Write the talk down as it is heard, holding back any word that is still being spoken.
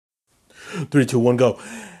Three, two, one, go.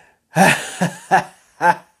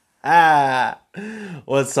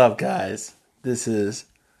 What's up, guys? This is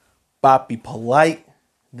Boppy Polite.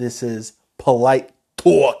 This is Polite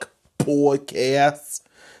Talk Podcast,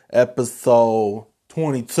 episode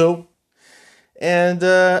 22. And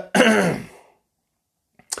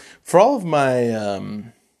for all of my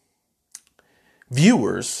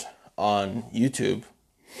viewers on YouTube,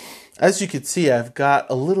 as you can see, I've got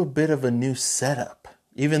a little bit of a new setup.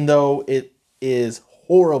 Even though it is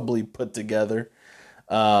horribly put together,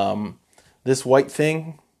 this white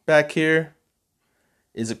thing back here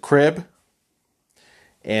is a crib,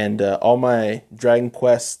 and all my Dragon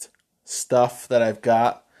Quest stuff that I've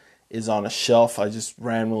got is on a shelf I just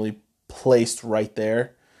randomly placed right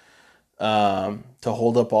there to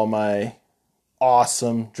hold up all my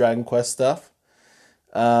awesome Dragon Quest stuff.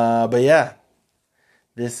 But yeah,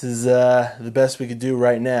 this is the best we could do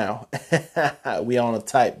right now. We on a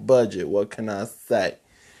tight budget. What can I say?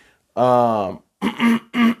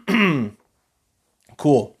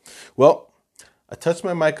 Cool. Well, I touched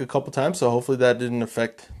my mic a couple times, so hopefully that didn't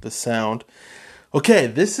affect the sound. Okay,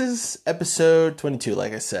 this is episode 22,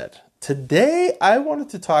 like I said. Today, I wanted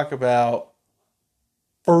to talk about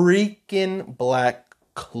freaking Black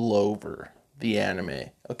Clover, the anime.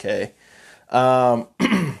 Okay.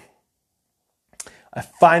 I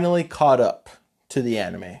finally caught up to the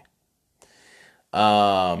anime.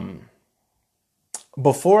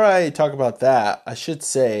 Before I talk about that, I should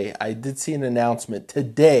say I did see an announcement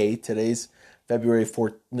today. Today's March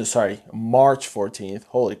 14th.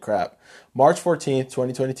 Holy crap. March 14th,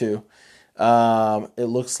 2022. It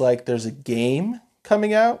looks like there's a game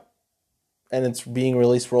coming out, and it's being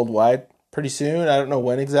released worldwide pretty soon. I don't know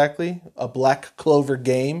when exactly. A Black Clover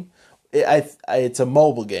game. It's a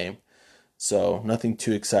mobile game. So nothing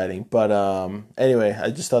too exciting. But anyway, I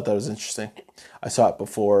just thought that was interesting. I saw it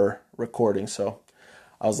before recording, so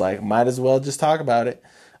I was like, might as well just talk about it.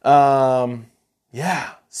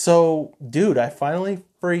 Yeah. So, dude, I finally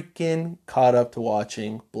freaking caught up to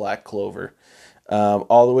watching Black Clover.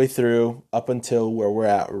 All the way through up until where we're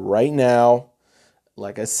at right now.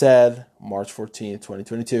 Like I said, March 14th,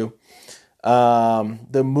 2022.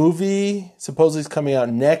 The movie supposedly is coming out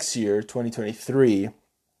next year, 2023.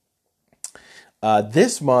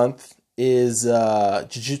 This month is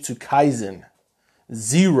Jujutsu Kaisen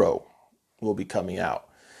 0 will be coming out,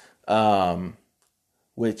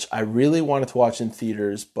 which I really wanted to watch in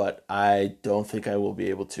theaters, but I don't think I will be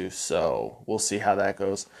able to, so we'll see how that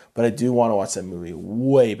goes. But I do want to watch that movie.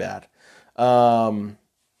 Way bad.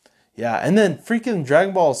 Yeah, and then freaking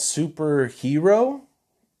Dragon Ball Super Hero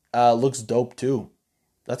looks dope too.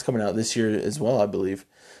 That's coming out this year as well, I believe.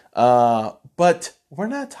 But we're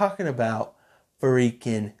not talking about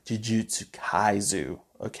freaking Jujutsu Kaisen,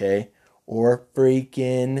 okay? Or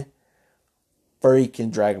freaking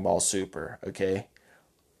Dragon Ball Super, okay?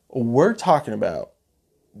 We're talking about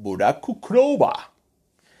Black Clover.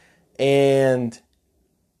 And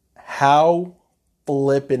how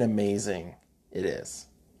flippin' amazing it is.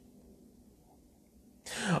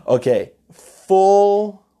 Okay,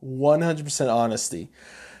 full 100% honesty.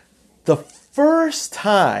 The first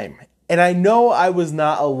time, and I know I was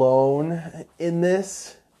not alone in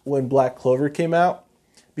this when Black Clover came out,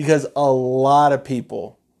 because a lot of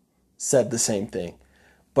people said the same thing.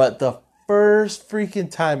 But the first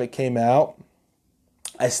freaking time it came out,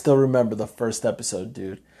 I still remember the first episode,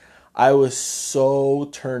 dude. I was so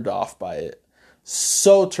turned off by it.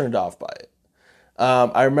 So turned off by it.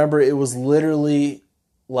 I remember it was literally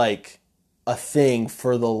like a thing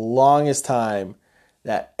for the longest time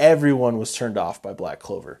that everyone was turned off by Black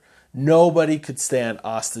Clover. Nobody could stand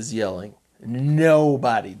Asta's yelling.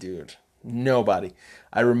 Nobody, dude. Nobody.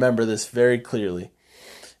 I remember this very clearly.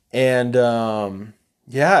 And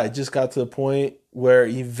yeah, it just got to the point where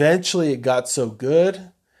eventually it got so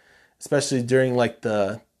good, especially during like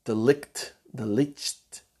the licked,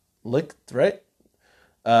 right?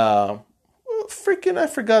 Freaking, I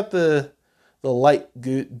forgot the light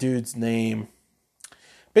dude's name.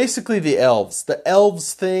 Basically the elves. The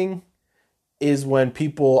elves thing is when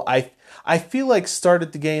people, I feel like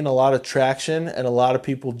started to gain a lot of traction and a lot of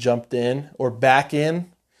people jumped in or back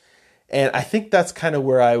in. And I think that's kind of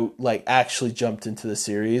where I like actually jumped into the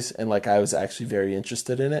series and like I was actually very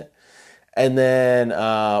interested in it. And then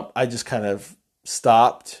I just kind of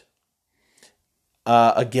stopped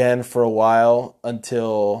again for a while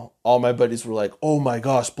until all my buddies were like, oh my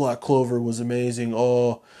gosh, Black Clover was amazing.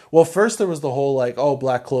 Oh, well, first there was the whole like, oh,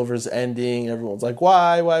 Black Clover's ending. Everyone's like,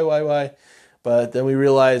 why? But then we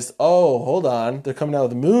realized, oh, hold on, they're coming out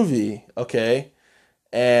with a movie. Okay.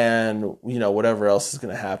 And, you know, whatever else is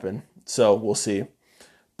going to happen. So we'll see.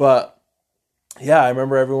 But yeah, I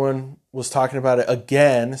remember everyone was talking about it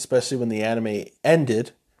again, especially when the anime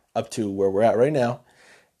ended up to where we're at right now.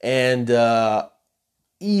 And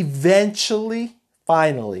eventually,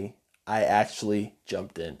 finally, I actually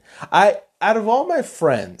jumped in. Out of all my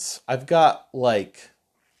friends, I got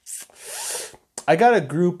a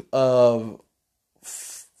group of,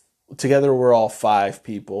 together we're all 5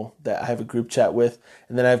 people that I have a group chat with.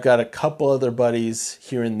 And then I've got a couple other buddies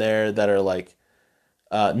here and there that are like,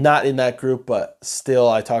 not in that group, but still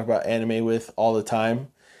I talk about anime with all the time.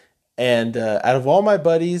 And out of all my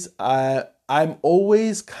buddies, I'm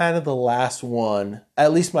always kind of the last one,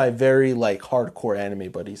 at least my very like hardcore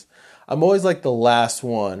anime buddies. I'm always like the last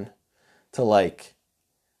one to like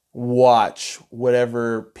watch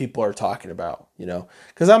whatever people are talking about, you know?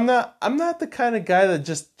 Cuz I'm not the kind of guy that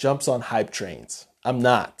just jumps on hype trains. I'm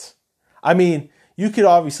not. I mean, you could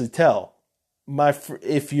obviously tell.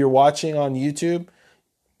 If you're watching on YouTube,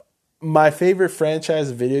 my favorite franchise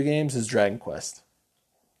of video games is Dragon Quest.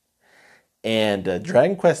 And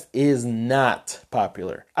Dragon Quest is not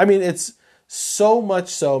popular. I mean, it's so much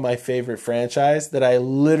so my favorite franchise that I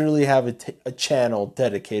literally have a channel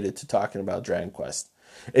dedicated to talking about Dragon Quest.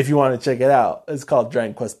 If you want to check it out, it's called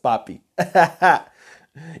Dragon Quest Papi.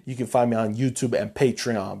 You can find me on YouTube and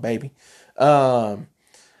Patreon, baby. But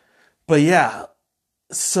yeah,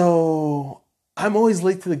 so I'm always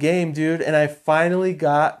late to the game, dude. And I finally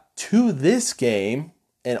got to this game.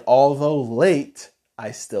 And although late,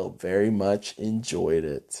 I still very much enjoyed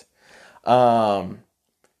it.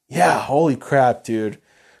 Yeah, holy crap, dude.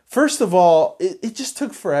 First of all, it just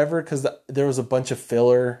took forever because there was a bunch of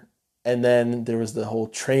filler. And then there was the whole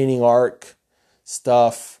training arc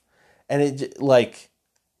stuff. And it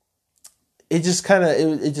just kind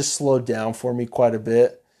of, it just slowed down for me quite a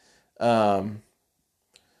bit.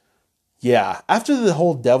 Yeah, after the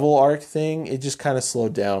whole devil arc thing, it just kind of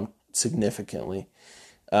slowed down significantly.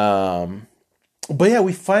 But yeah,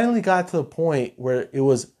 we finally got to the point where it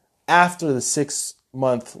was after the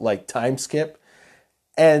 6-month like time skip,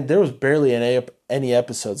 and there was barely any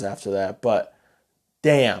episodes after that. But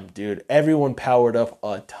damn, dude, everyone powered up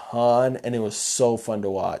a ton, and it was so fun to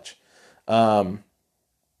watch. Yeah,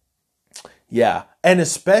 and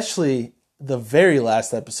especially the very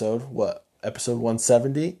last episode, episode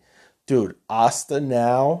 170, dude, Asta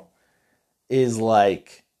now is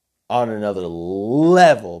like on another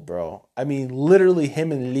level, bro. I mean, literally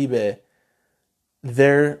him and Liebe,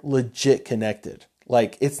 they're legit connected.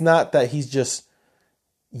 Like, it's not that he's just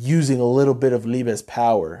using a little bit of Liebe's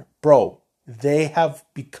power. Bro, they have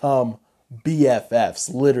become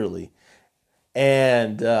BFFs, literally.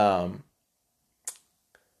 And,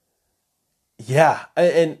 yeah.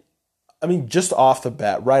 And, I mean, just off the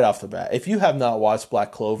bat, right off the bat, if you have not watched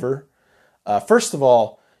Black Clover, first of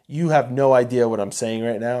all, you have no idea what I'm saying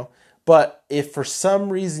right now. But if for some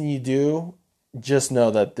reason you do, just know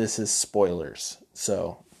that this is spoilers.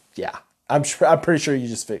 So yeah, I'm pretty sure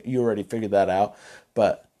you already figured that out.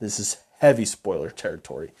 But this is heavy spoiler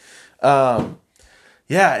territory. Yeah,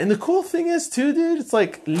 and the cool thing is too, dude. It's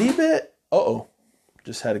like Liebe.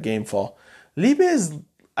 Just had a game fall. Liebe is,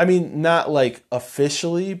 I mean, not like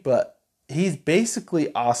officially, but he's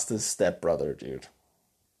basically Asta's stepbrother, dude.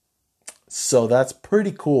 So that's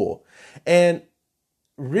pretty cool. And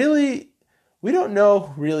really, we don't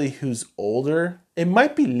know really who's older. It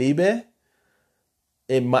might be Liebe.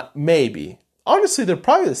 Maybe. Honestly, they're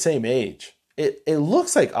probably the same age. It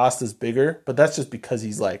looks like Asta's bigger, but that's just because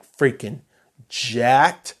he's like freaking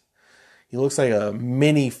jacked. He looks like a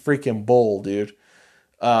mini freaking bull, dude.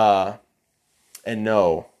 And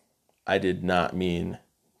no, I did not mean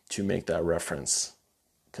to make that reference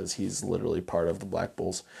because he's literally part of the Black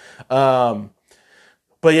Bulls. But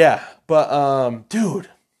yeah, dude,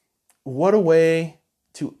 what a way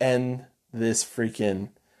to end this freaking,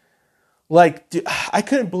 like, dude, I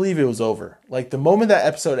couldn't believe it was over. Like, the moment that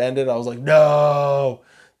episode ended, I was like, no,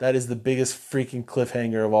 that is the biggest freaking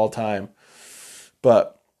cliffhanger of all time.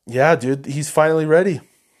 But yeah, dude, he's finally ready.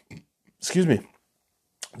 Excuse me.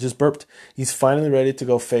 Just burped. He's finally ready to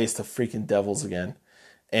go face the freaking devils again.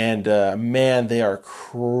 And man, they are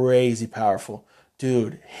crazy powerful.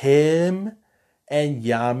 Dude, him and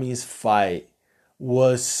Yami's fight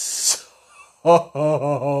was so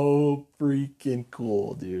freaking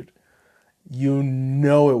cool, dude. You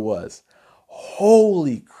know it was.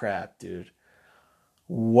 Holy crap, dude.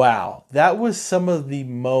 Wow. That was some of the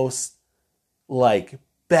most, like,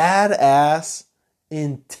 badass,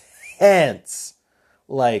 intense,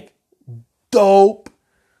 like, dope,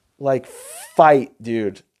 like, fight,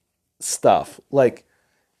 dude, stuff. Like,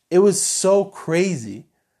 it was so crazy.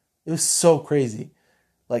 It was so crazy.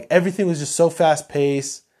 Like, everything was just so fast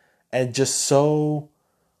paced. and just so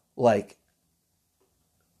like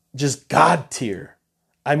just God tier.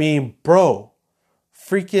 I mean, bro,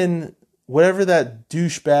 freaking whatever that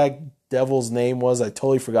douchebag devil's name was, I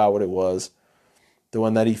totally forgot what it was. The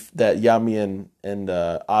one that Yami and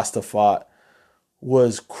Asta fought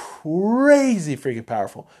was crazy freaking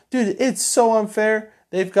powerful. Dude, it's so unfair.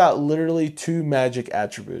 They've got literally 2 magic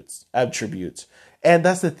attributes. And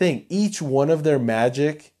that's the thing. Each one of their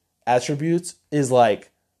magic attributes is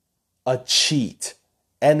like a cheat.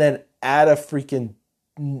 And then add a freaking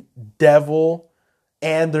devil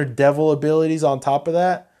and their devil abilities on top of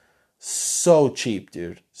that. So cheap,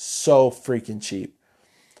 dude. So freaking cheap.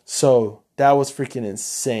 So that was freaking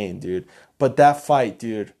insane, dude. But that fight,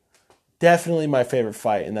 dude, definitely my favorite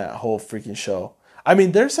fight in that whole freaking show. I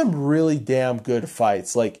mean, there's some really damn good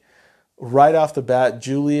fights. Like, right off the bat,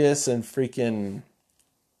 Julius and freaking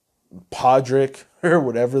Podrick, or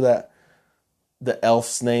whatever the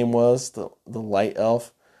elf's name was, the light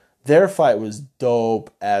elf. Their fight was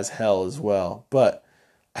dope as hell as well. But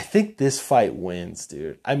I think this fight wins,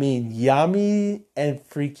 dude. I mean, Yami and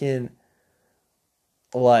freaking,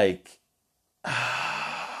 like,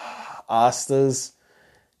 Asta's,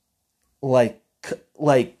 like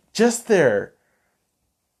just their,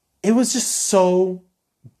 it was just so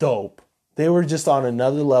dope. They were just on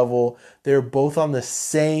another level. They were both on the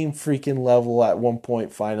same freaking level at one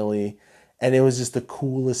point finally. And it was just the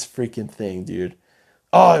coolest freaking thing, dude.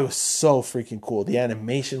 Oh, it was so freaking cool. The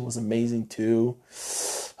animation was amazing too.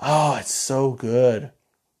 Oh, it's so good.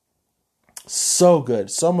 So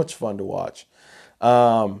good. So much fun to watch.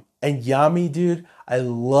 And Yami, dude, I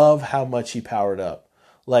love how much he powered up.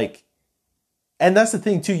 Like, and that's the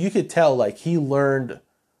thing too. You could tell, like, he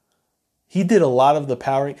did a lot of the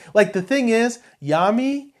powering. Like, the thing is,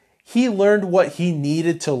 Yami, he learned what he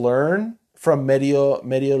needed to learn from Medio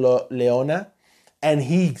Leona, and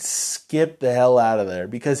he skipped the hell out of there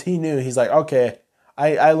because he knew, he's like, okay,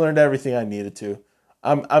 I learned everything I needed to.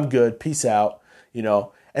 I'm good. Peace out. You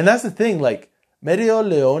know? And that's the thing, like, Medio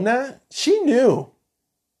Leona, she knew.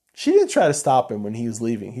 She didn't try to stop him when he was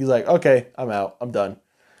leaving. He's like, okay, I'm out. I'm done.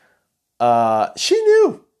 She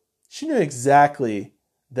knew. She knew exactly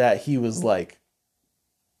that he was, like,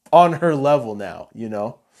 on her level now, you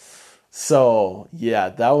know? So, yeah,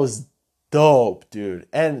 that was dope, dude.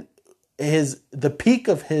 And the peak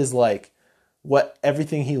of his, like, what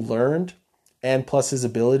everything he learned and plus his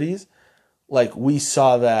abilities, like, we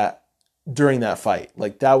saw that during that fight.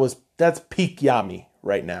 Like, that's peak Yami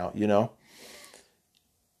right now, you know?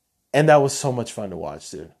 And that was so much fun to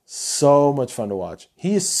watch, dude. So much fun to watch.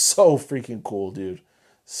 He is so freaking cool, dude.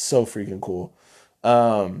 So freaking cool.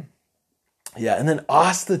 Yeah, and then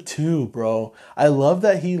Asta too, bro. I love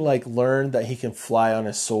that he, like, learned that he can fly on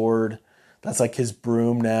his sword. That's like his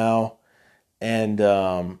broom now.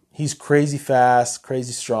 And he's crazy fast,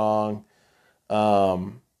 crazy strong.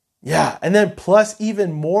 Yeah, and then plus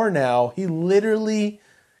even more now, he literally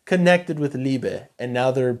connected with Liebe, and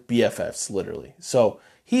now they're BFFs, literally. So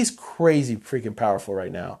he's crazy freaking powerful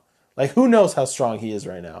right now. Like, who knows how strong he is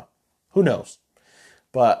right now? Who knows?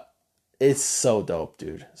 But it's so dope,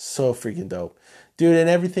 dude. So freaking dope. Dude, and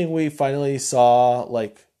everything we finally saw,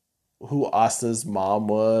 like, who Asta's mom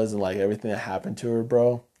was and, like, everything that happened to her,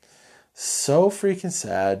 bro. So freaking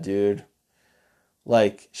sad, dude.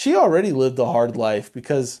 Like, she already lived a hard life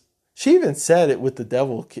because she even said it with the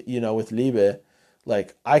devil, you know, with Liebe.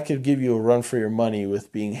 Like, I could give you a run for your money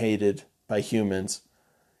with being hated by humans,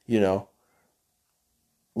 you know.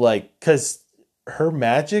 Like, because her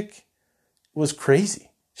magic was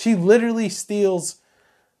crazy. She literally steals.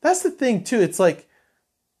 That's the thing too. It's like,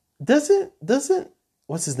 doesn't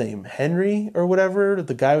what's his name, Henry or whatever,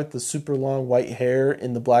 the guy with the super long white hair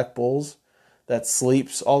in the Black Bulls that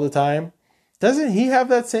sleeps all the time, doesn't he have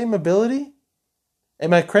that same ability?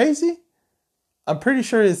 Am I crazy? I'm pretty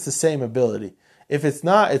sure it's the same ability. If it's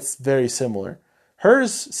not, it's very similar.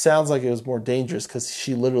 Hers sounds like it was more dangerous because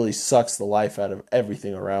she literally sucks the life out of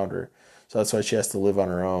everything around her. So that's why she has to live on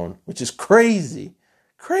her own, which is crazy.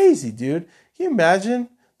 Crazy, dude. Can you imagine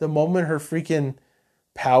the moment her freaking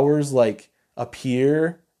powers, like,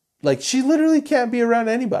 appear? Like, she literally can't be around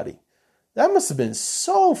anybody. That must have been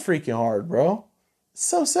so freaking hard, bro. It's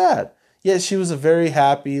so sad. Yet she was a very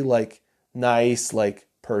happy, like, nice, like,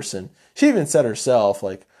 person. She even said herself,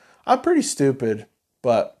 like, I'm pretty stupid,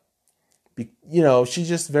 but, you know, she's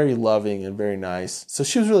just very loving and very nice. So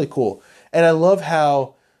she was really cool. And I love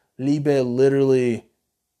how Liebe literally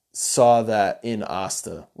saw that in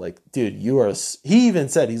Asta. Like, dude, he even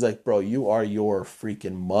said, he's like, bro, you are your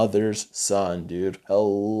freaking mother's son, dude.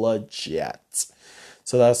 Hella jet.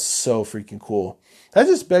 So that's so freaking cool. That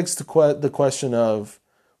just begs the question of,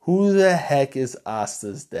 Who the heck is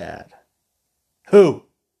Asta's dad? Who?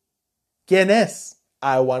 ¿Quién es?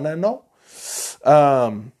 I wanna know.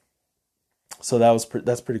 So that's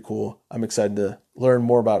pretty cool. I'm excited to learn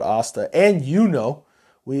more about Asta. And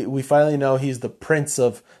we finally know he's the prince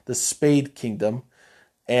of the Spade Kingdom.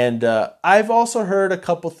 And I've also heard a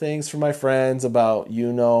couple things from my friends about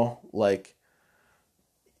like,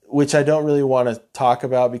 which I don't really want to talk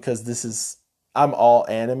about because I'm all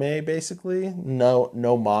anime basically, no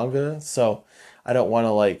manga. So I don't want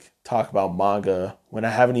to like talk about manga when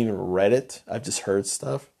I haven't even read it. I've just heard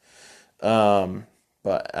stuff.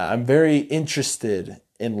 But I'm very interested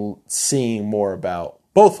in seeing more about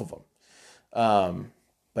both of them.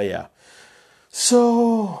 But yeah.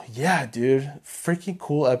 So, yeah, dude, freaking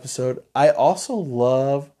cool episode. I also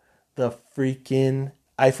love the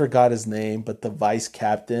I forgot his name, but the vice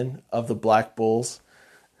captain of the Black Bulls.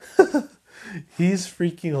 He's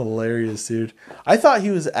freaking hilarious, dude. I thought he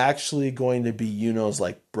was actually going to be Yuno's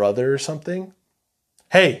like brother or something.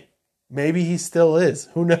 Hey, maybe he still is.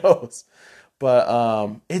 Who knows?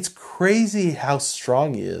 But it's crazy how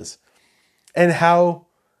strong he is. And how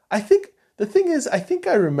I think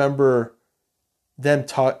I remember them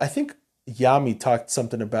talk. I think Yami talked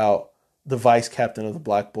something about the vice captain of the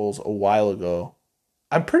Black Bulls a while ago.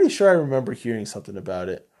 I'm pretty sure I remember hearing something about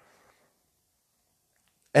it.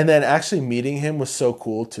 And then actually meeting him was so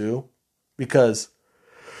cool too. Because,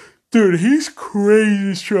 dude, he's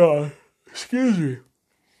crazy strong. Excuse me.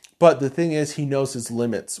 But the thing is, he knows his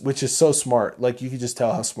limits, which is so smart. Like, you can just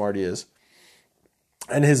tell how smart he is.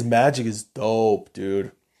 And his magic is dope,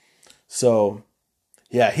 dude. So,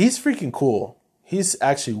 yeah, he's freaking cool. He's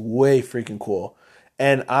actually way freaking cool.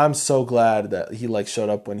 And I'm so glad that he like showed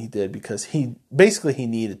up when he did because he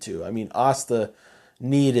needed to. I mean, Asta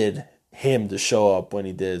needed him to show up when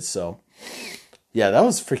he did. So, yeah, that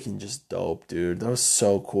was freaking just dope, dude. That was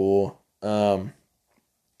so cool.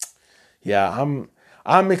 Yeah,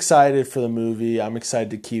 I'm excited for the movie. I'm excited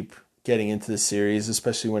to keep getting into the series,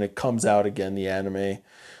 especially when it comes out again, the anime.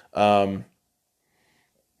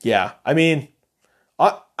 Yeah, I mean,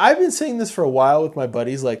 I've been saying this for a while with my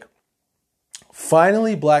buddies, like,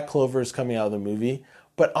 finally Black Clover is coming out of the movie,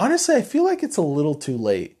 but honestly, I feel like it's a little too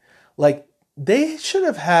late. Like, they should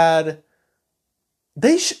have had,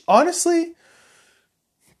 honestly,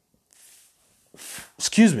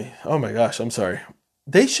 excuse me, oh my gosh, I'm sorry.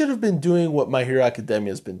 They should have been doing what My Hero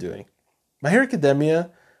Academia has been doing. My Hero Academia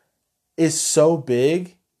is so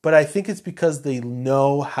big, but I think it's because they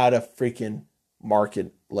know how to freaking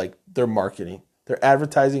market, like their marketing. Their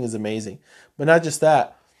advertising is amazing. But not just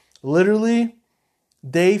that. Literally,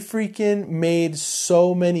 they freaking made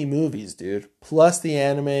so many movies, dude. Plus the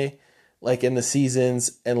anime, like in the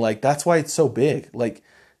seasons. And like, that's why it's so big. Like,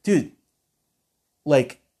 dude,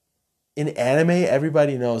 like, in anime,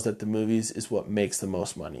 everybody knows that the movies is what makes the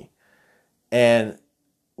most money. And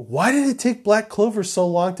why did it take Black Clover so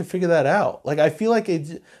long to figure that out? Like, I feel like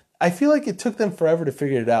it took them forever to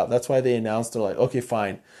figure it out. That's why they announced, they're like, okay,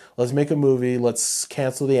 fine, let's make a movie. Let's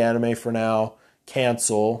cancel the anime for now.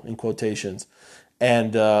 Cancel, in quotations.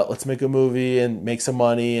 And let's make a movie and make some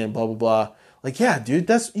money and blah, blah, blah. Like, yeah,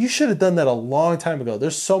 dude, you should have done that a long time ago.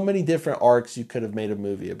 There's so many different arcs you could have made a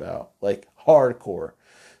movie about. Like, hardcore.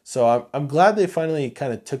 So I'm glad they finally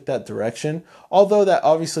kind of took that direction. Although that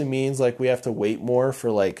obviously means like we have to wait more for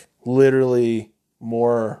like literally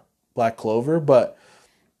more Black Clover. But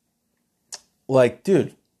like,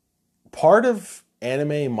 dude, part of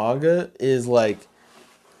anime and manga is like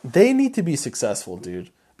they need to be successful, dude.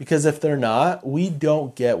 Because if they're not, we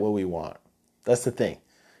don't get what we want. That's the thing.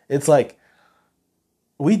 It's like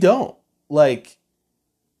we don't. Like,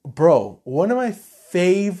 bro, one of my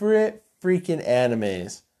favorite freaking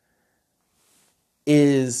animes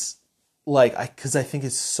is like, because I think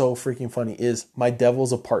it's so freaking funny, is My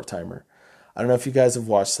Devil's a Part-Timer. I don't know if you guys have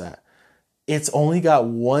watched that. It's only got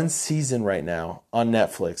one season right now on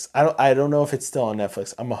Netflix. I don't know if it's still on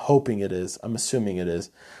Netflix. I'm hoping it is. I'm assuming it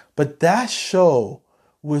is. But that show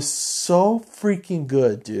was so freaking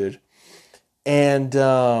good, dude. And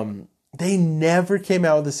they never came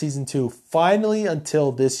out with a season 2. Finally,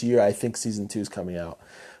 until this year, I think season 2 is coming out.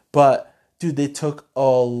 But, dude, it took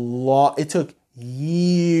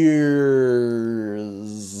years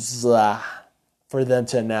for them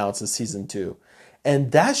to announce a season 2.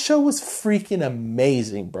 And that show was freaking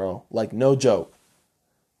amazing, bro. Like, no joke.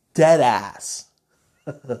 Dead ass.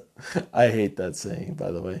 I hate that saying,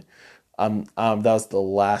 by the way. That was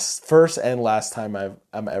the first and last time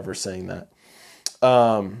I'm ever saying that.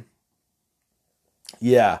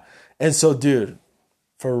 Yeah. And so, dude,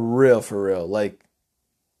 for real, like,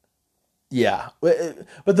 yeah. But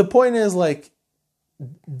the point is, like,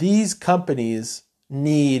 these companies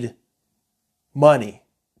need money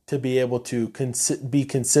to be able to be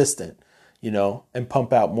consistent, and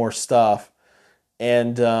pump out more stuff.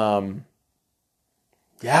 And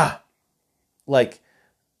yeah, like,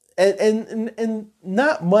 and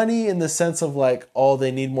not money in the sense of like, oh,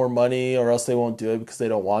 they need more money or else they won't do it because they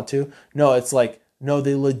don't want to. No, it's like, no,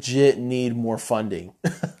 they legit need more funding.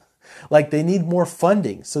 Like, they need more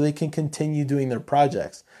funding so they can continue doing their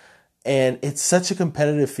projects. And it's such a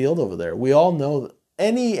competitive field over there. We all know,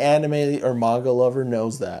 any anime or manga lover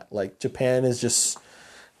knows that. Like, Japan is just,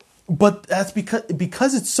 but that's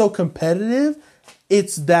because it's so competitive,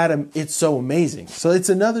 it's so amazing. So it's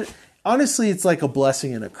honestly, it's like a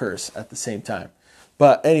blessing and a curse at the same time.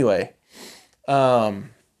 But anyway,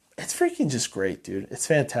 it's freaking just great, dude. It's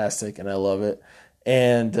fantastic and I love it.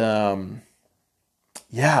 And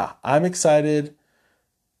yeah, I'm excited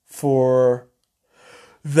for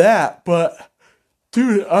that. But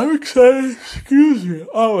dude, I'm excited. Excuse me.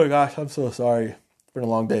 Oh my gosh, I'm so sorry. It's been a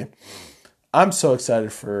long day. I'm so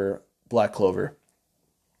excited for Black Clover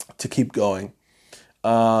to keep going.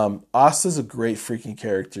 Asta's a great freaking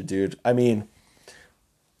character, dude. I mean,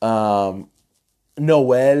 Noelle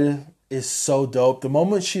is so dope. The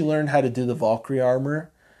moment she learned how to do the Valkyrie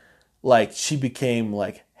armor, like, she became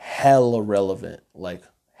like hella relevant, like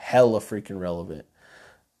hella freaking relevant.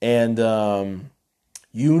 And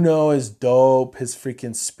is dope. His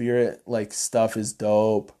freaking spirit like stuff is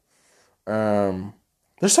dope.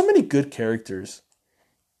 There's so many good characters.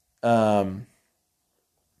 Yeah,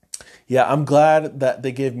 I'm glad that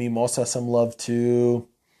they gave Mimosa some love too.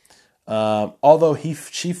 Although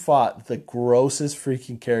she fought the grossest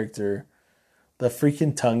freaking character. The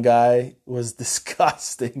freaking tongue guy was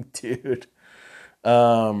disgusting, dude.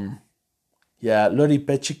 Yeah, Lori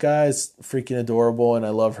Pechica is freaking adorable, and I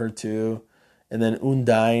love her too. And then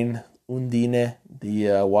Undine,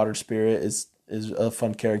 the water spirit, is a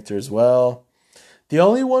fun character as well. The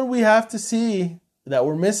only one we have to see that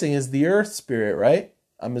we're missing is the Earth Spirit, right?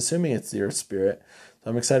 I'm assuming it's the Earth Spirit. So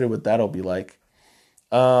I'm excited what that'll be like.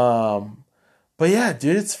 But yeah,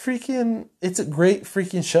 dude, it's a great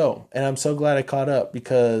freaking show. And I'm so glad I caught up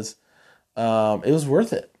because it was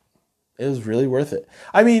worth it. It was really worth it.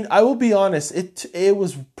 I mean, I will be honest, it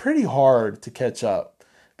was pretty hard to catch up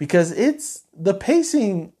because the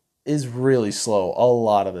pacing is really slow a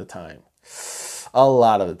lot of the time.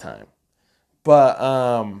 But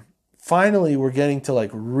finally we're getting to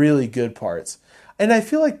like really good parts. And I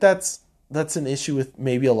feel like that's an issue with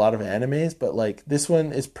maybe a lot of animes, but like this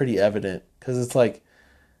one is pretty evident because it's like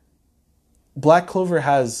Black Clover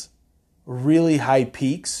has really high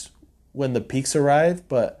peaks when the peaks arrive,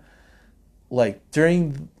 but like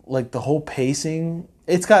during like the whole pacing,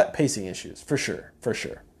 it's got pacing issues for sure. I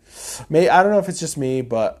don't know if it's just me,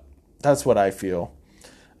 but that's what I feel.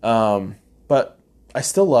 But I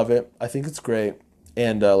still love it. I think it's great.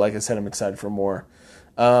 And like I said, I'm excited for more.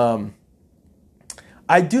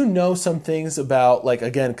 I do know some things about, like,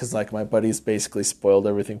 again, because like my buddies basically spoiled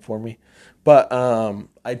everything for me. But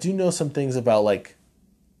I do know some things about like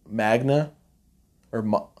Magna.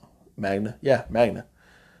 Yeah, Magna.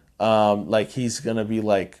 Like he's gonna be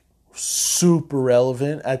like super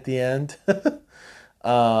relevant at the end.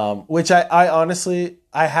 Which I honestly,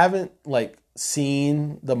 I haven't like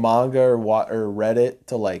seen the manga or read it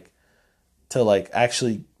to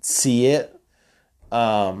actually see it.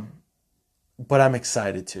 But I'm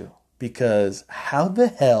excited to, because how the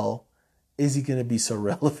hell is he gonna be so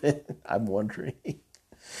relevant? I'm wondering.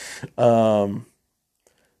 Yeah,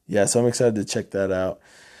 so I'm excited to check that out.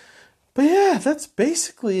 But yeah, that's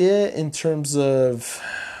basically it in terms of,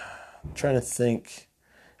 I'm trying to think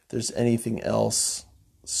if there's anything else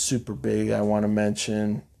super big I want to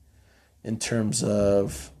mention in terms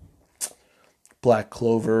of Black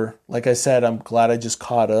Clover. Like I said, I'm glad I just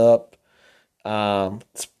caught up.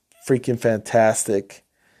 It's freaking fantastic.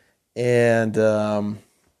 And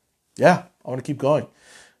yeah, I want to keep going.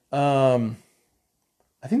 I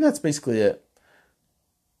think that's basically it.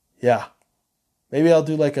 Yeah. Maybe I'll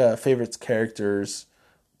do like a favorites characters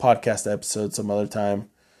podcast episode some other time.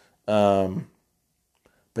 But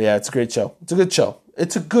yeah, it's a great show. It's a good show.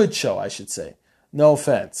 It's a good show, I should say. No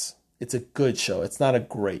offense. It's a good show. It's not a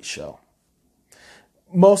great show.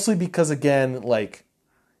 Mostly because, again, like,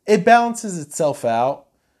 it balances itself out.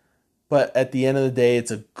 But at the end of the day,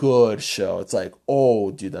 it's a good show. It's like,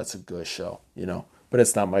 oh, dude, that's a good show, you know? But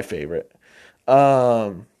it's not my favorite.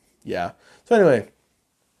 Yeah. So anyway,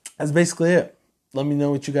 that's basically it. Let me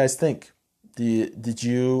know what you guys think. Did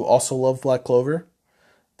you also love Black Clover?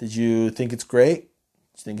 Did you think it's great?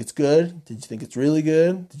 Did you think it's good? Did you think it's really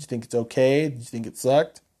good? Did you think it's okay? Did you think it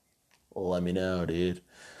sucked? let me know, dude.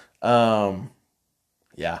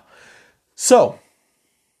 Yeah. So,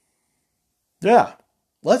 yeah,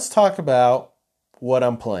 let's talk about what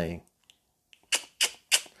I'm playing.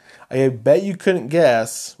 I bet you couldn't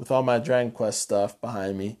guess with all my Dragon Quest stuff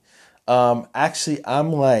behind me. Actually,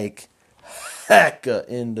 I'm like hecka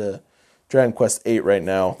into Dragon Quest 8 right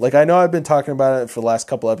now. Like, I know I've been talking about it for the last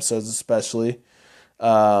couple episodes, especially.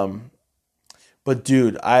 But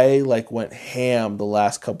dude, I like went ham the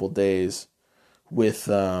last couple days with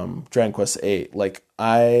Dragon Quest 8.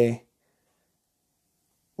 I'm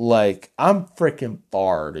freaking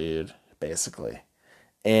far, dude, basically.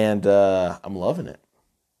 And I'm loving it.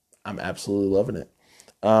 I'm absolutely loving it.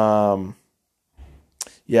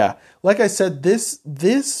 Yeah, like I said, this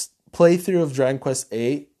playthrough of Dragon Quest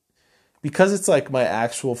 8, because it's like my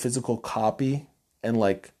actual physical copy, and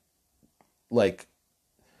like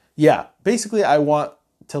yeah, basically I want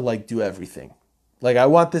to like do everything. Like I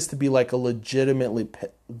want this to be like a legitimate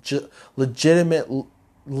playthrough.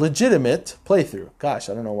 Gosh,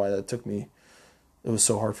 I don't know why that took me. It was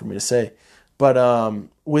so hard for me to say, but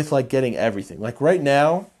with like getting everything. Like right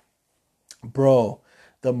now, bro,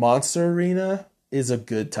 the monster arena is a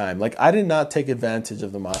good time. Like I did not take advantage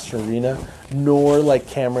of the monster arena, nor like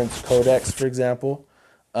Cameron's Codex, for example.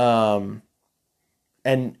 Or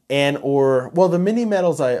the mini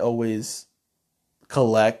medals I always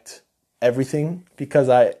collect everything because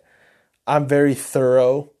I'm very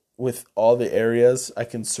thorough with all the areas I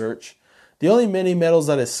can search. The only mini medals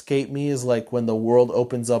that escape me is like when the world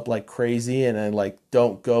opens up like crazy and I like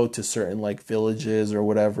don't go to certain like villages or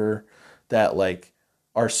whatever that like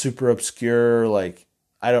are super obscure, like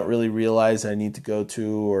I don't really realize I need to go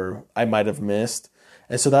to or I might have missed.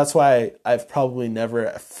 And so that's why I've probably never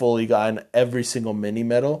fully gotten every single mini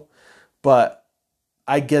medal, but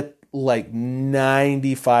I get like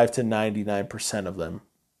 95 to 99% of them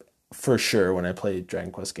for sure when I play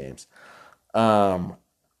Dragon Quest games.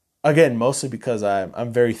 Again, mostly because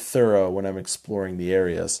I'm very thorough when I'm exploring the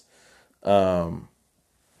areas. Yeah,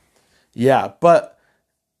 but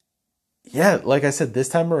yeah, like I said, this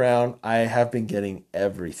time around, I have been getting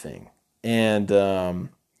everything. And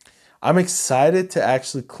I'm excited to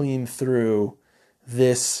actually clean through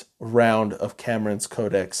this round of Cameron's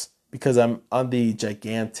Codex because I'm on the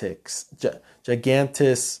Gigantus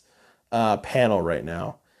panel right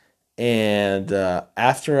now. And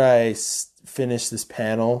after I finish this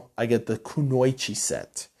panel, I get the Kunoichi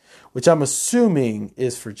set, which I'm assuming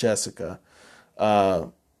is for Jessica.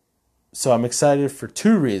 So I'm excited for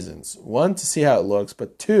two reasons. One, to see how it looks,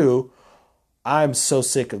 but two, I'm so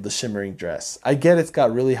sick of the shimmering dress. I get it's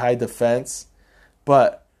got really high defense,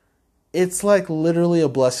 but it's like literally a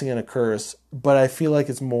blessing and a curse. But I feel like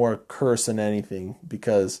it's more a curse than anything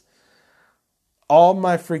because all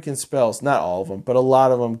my freaking spells, not all of them, but a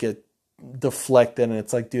lot of them get deflected. And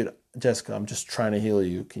it's like, dude, Jessica, I'm just trying to heal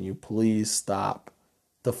you. Can you please stop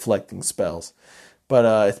deflecting spells?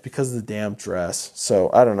 But it's because of the damn dress. So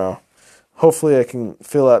I don't know. Hopefully I can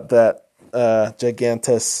fill out that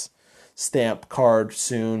Gigantus stamp card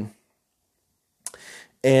soon.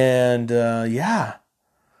 And yeah.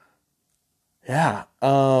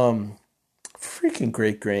 Freaking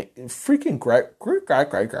great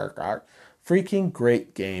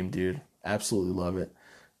game, dude. Absolutely love it.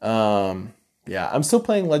 Yeah, I'm still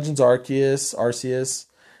playing Legends Arceus.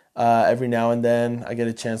 Every now and then I get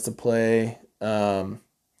a chance to play.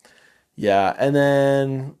 Yeah, and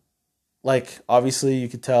then like obviously you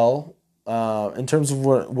could tell in terms of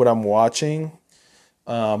what I'm watching,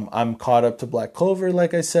 I'm caught up to Black Clover,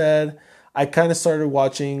 like I said. I kind of started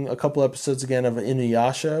watching a couple episodes again of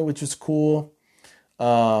Inuyasha, which was cool.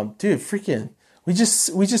 Dude, freaking, we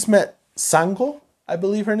just met Sango, I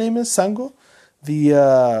believe her name is Sango,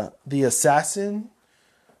 the assassin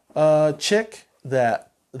chick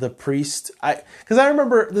that the priest. Because I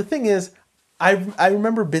remember the thing is, I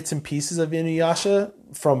remember bits and pieces of Inuyasha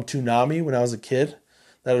from Toonami when I was a kid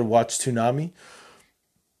that had watched Toonami.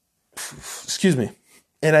 Excuse me.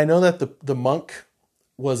 And I know that the monk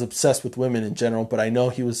was obsessed with women in general, but I know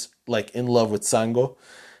he was like in love with Sango.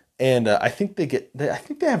 And I think I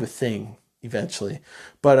think they have a thing eventually.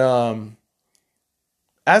 But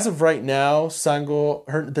as of right now,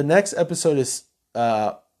 Sango, the next episode is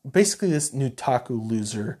basically this Nutaku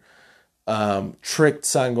loser tricked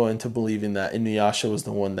Sango into believing that Inuyasha was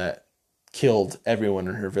the one that killed everyone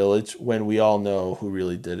in her village when we all know who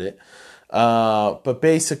really did it. But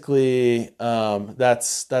basically,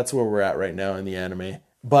 that's where we're at right now in the anime.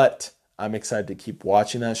 But I'm excited to keep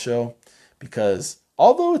watching that show because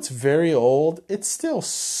although it's very old, it's still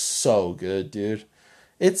so good, dude.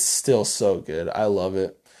 It's still so good. I love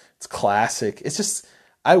it. It's classic. It's just,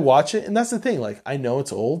 I watch it, and that's the thing. Like, I know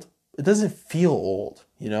it's old. It doesn't feel old,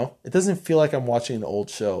 you know? It doesn't feel like I'm watching an old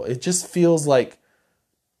show. It just feels like,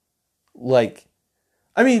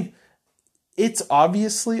 I mean, it's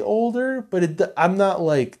obviously older, but I'm not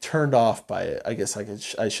like turned off by it. I guess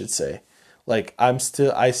I should say, like, I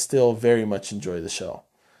still very much enjoy the show.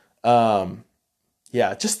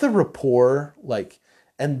 Yeah, just the rapport, like,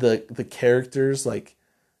 and the characters, like,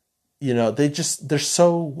 you know, they're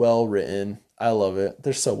so well written. I love it.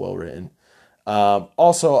 They're so well written.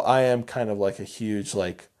 Also, I am kind of like a huge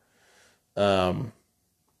um,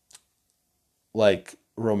 like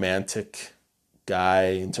romantic guy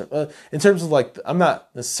in terms of like, I'm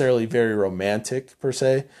not necessarily very romantic per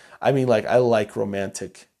se. I mean, like, I like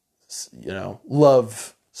romantic, you know,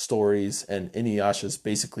 love stories, and Inuyasha's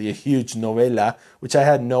basically a huge novela, which I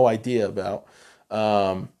had no idea about.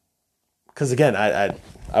 Because again,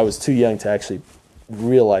 I was too young to actually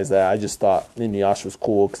realize that. I just thought Inuyasha was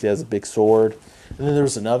cool because he has a big sword, and then there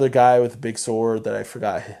was another guy with a big sword that I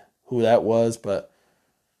forgot who that was. But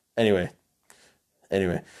anyway,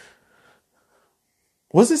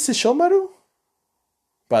 was it Sesshomaru?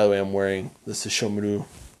 By the way, I'm wearing the Sesshomaru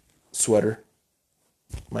sweater,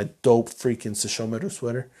 my dope freaking Sesshomaru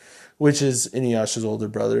sweater, which is Inuyasha's older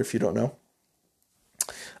brother, if you don't know.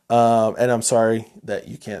 And I'm sorry that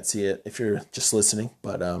you can't see it if you're just listening.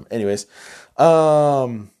 But anyways,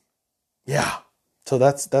 yeah. So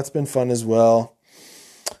that's been fun as well.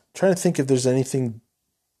 I'm trying to think if there's anything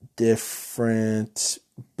different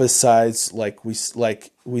besides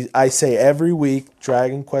I say every week,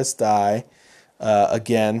 Dragon Quest Dai.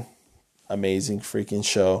 Again, amazing freaking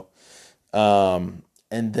show. And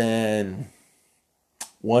then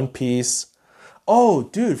One Piece. Oh,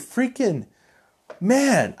 dude, freaking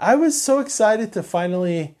man, I was so excited to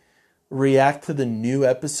finally react to the new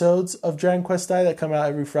episodes of Dragon Quest Dai that come out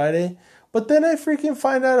every Friday. But then I freaking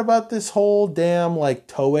find out about this whole damn like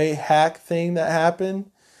Toei hack thing that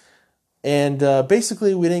happened. And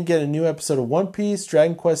basically we didn't get a new episode of One Piece,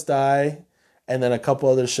 Dragon Quest Dai, and then a couple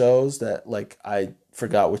other shows that like I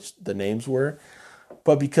forgot which the names were.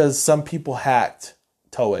 But because some people hacked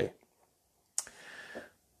Toei.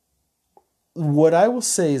 What I will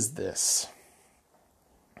say is this.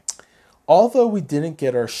 Although we didn't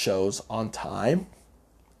get our shows on time,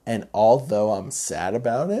 and although I'm sad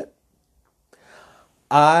about it,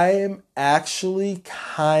 I'm actually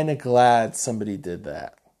kind of glad somebody did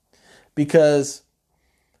that. Because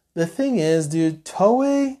the thing is, dude,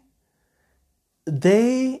 Toei,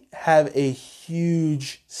 they have a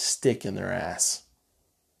huge stick in their ass.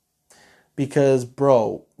 Because,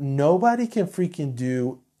 bro, nobody can freaking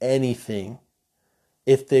do anything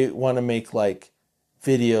if they want to make, like,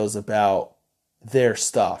 videos about their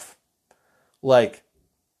stuff. Like,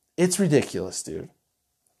 it's ridiculous, dude.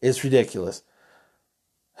 It's ridiculous.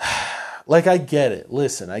 Like, I get it.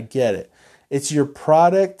 Listen, I get it. It's your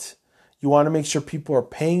product. You want to make sure people are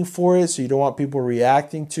paying for it, so you don't want people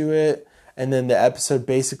reacting to it, and then the episode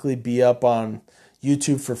basically be up on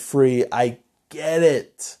YouTube for free. I get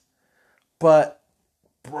it. But,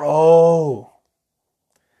 bro,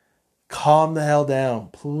 calm the hell down,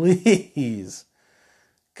 please.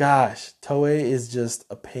 Gosh, Toei is just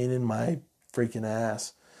a pain in my freaking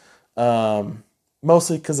ass.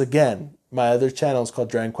 Mostly because, again, my other channel is called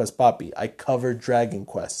Dragon Quest Poppy. I cover Dragon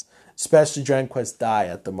Quest, especially Dragon Quest Dai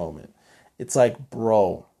at the moment. It's like,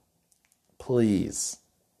 bro, please,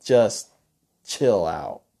 just chill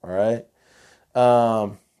out, all right?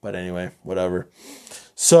 But anyway, whatever.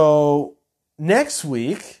 So next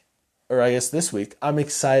week, or I guess this week, I'm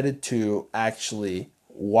excited to actually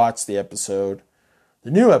watch the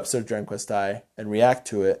new episode of Dragon Quest Dai, and react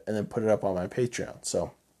to it, and then put it up on my Patreon.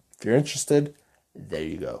 So if you're interested, there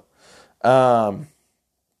you go.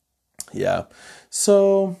 Yeah.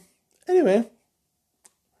 So anyway,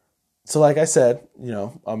 so like I said, you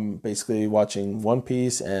know, I'm basically watching One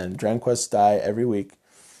Piece and Dragon Quest Dai every week.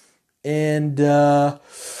 And besides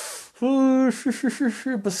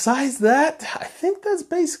that, I think that's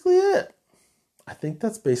basically it.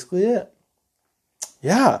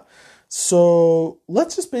 Yeah. So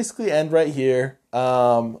let's just basically end right here.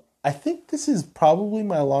 I think this is probably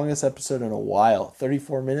my longest episode in a while,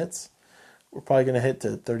 34 minutes. We're probably going to hit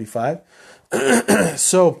to 35.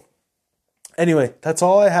 So anyway, that's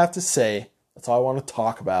all I have to say. That's all I want to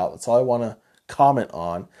talk about. That's all I want to comment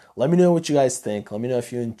on. Let me know what you guys think. Let me know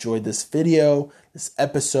if you enjoyed this video, this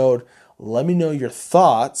episode. Let me know your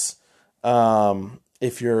thoughts.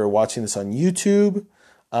 If you're watching this on YouTube,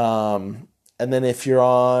 and then if you're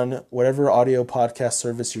on whatever audio podcast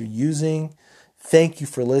service you're using, thank you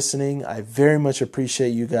for listening. I very much appreciate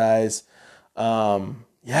you guys.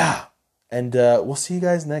 Yeah. And we'll see you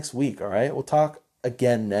guys next week, all right? We'll talk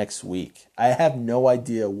again next week. I have no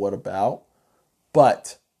idea what about,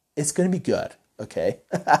 but it's going to be good, okay?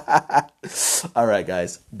 All right,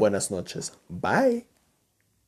 guys. Buenas noches. Bye.